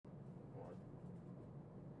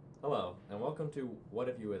Hello, and welcome to What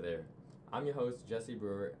If You Were There? I'm your host, Jesse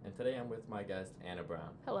Brewer, and today I'm with my guest, Anna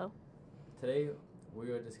Brown. Hello. Today,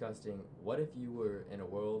 we are discussing what if you were in a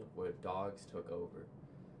world where dogs took over?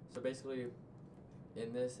 So basically,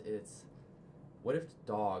 in this, it's what if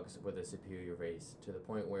dogs were the superior race to the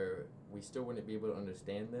point where we still wouldn't be able to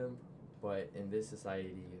understand them, but in this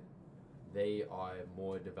society, they are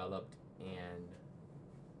more developed and,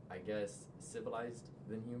 I guess, civilized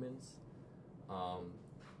than humans.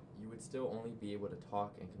 You would still only be able to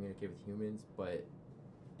talk and communicate with humans, but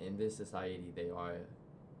in this society, they are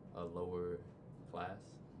a lower class,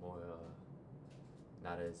 more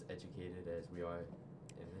not as educated as we are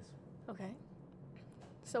in this. Okay.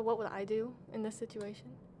 So what would I do in this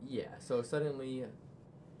situation? Yeah, so suddenly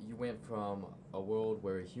you went from a world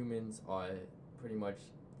where humans are pretty much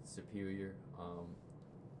superior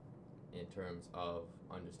in terms of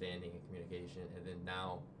understanding and communication, and then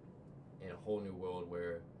now in a whole new world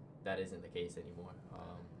where that isn't the case anymore.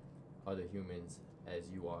 Other humans, as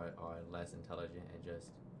you are less intelligent and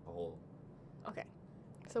just a whole. Okay.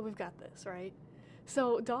 So we've got this, right?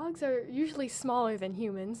 So dogs are usually smaller than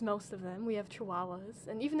humans, most of them. We have chihuahuas.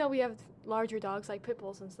 And even though we have larger dogs like pit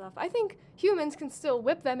bulls and stuff, I think humans can still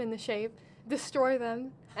whip them into shape, destroy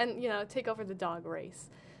them, and, take over the dog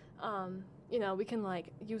race. We can,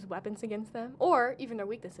 use weapons against them, or even their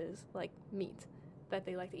weaknesses, like meat that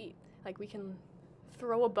they like to eat. Like, we can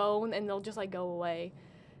throw a bone and they'll just, go away.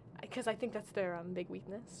 Because I think that's their big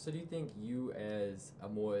weakness. So do you think you, as a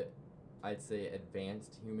more, I'd say,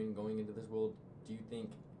 advanced human going into this world, you think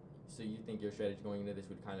your strategy going into this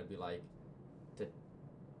would kind of be like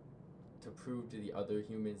to prove to the other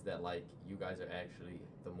humans that you guys are actually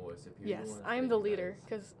the more superior Yes, ones? I'm the leader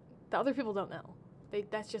because the other people don't know.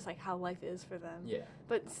 That's just how life is for them. Yeah.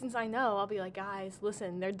 But since I know, I'll be like, guys,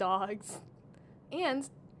 listen, they're dogs. And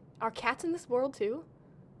are cats in this world too?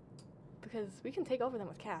 Because we can take over them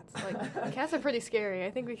with cats. Cats are pretty scary.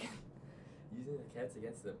 I think we can. Using the cats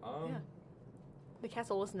against them. Yeah. The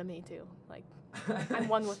cats will listen to me too. I'm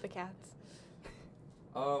one with the cats.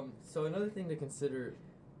 So another thing to consider.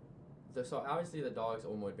 So obviously the dogs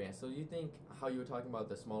are more advanced. So you think how you were talking about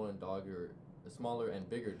the smaller and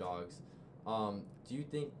bigger dogs? Do you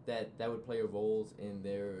think that would play roles in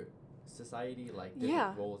their society,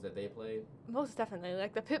 different roles that they play? Most definitely.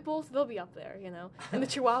 The pit bulls, they'll be up there, And the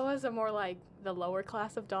chihuahuas are more the lower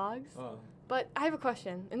class of dogs. But I have a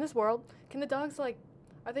question. In this world, can the dogs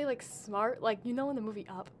are they smart? In the movie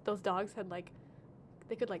Up, those dogs had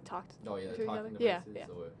they could talk to each other. Yeah.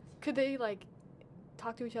 Could they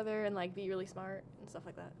talk to each other and be really smart and stuff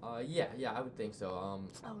like that? Yeah, I would think so.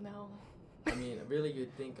 Oh no. I mean, really,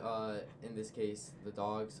 you'd think in this case the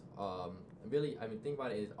dogs. Think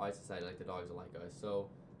about it as our society. The dogs are like us. So,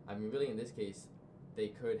 really, in this case, they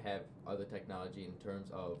could have other technology in terms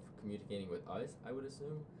of communicating with us. I would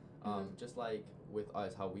assume. Just like with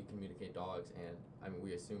us, how we communicate dogs, and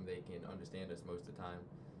we assume they can understand us most of the time.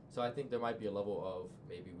 So I think there might be a level of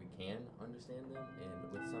maybe we can understand them,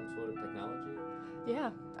 and with some sort of technology. Yeah,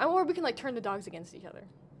 or we can turn the dogs against each other.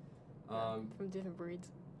 From different breeds.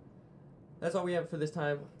 That's all we have for this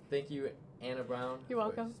time. Thank you, Anna Brown. You're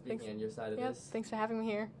welcome. For speaking Thanks. on your side of this. Thanks for having me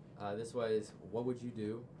here. This was What Would You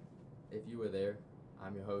Do If You Were There?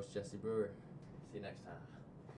 I'm your host, Jesse Brewer. See you next time.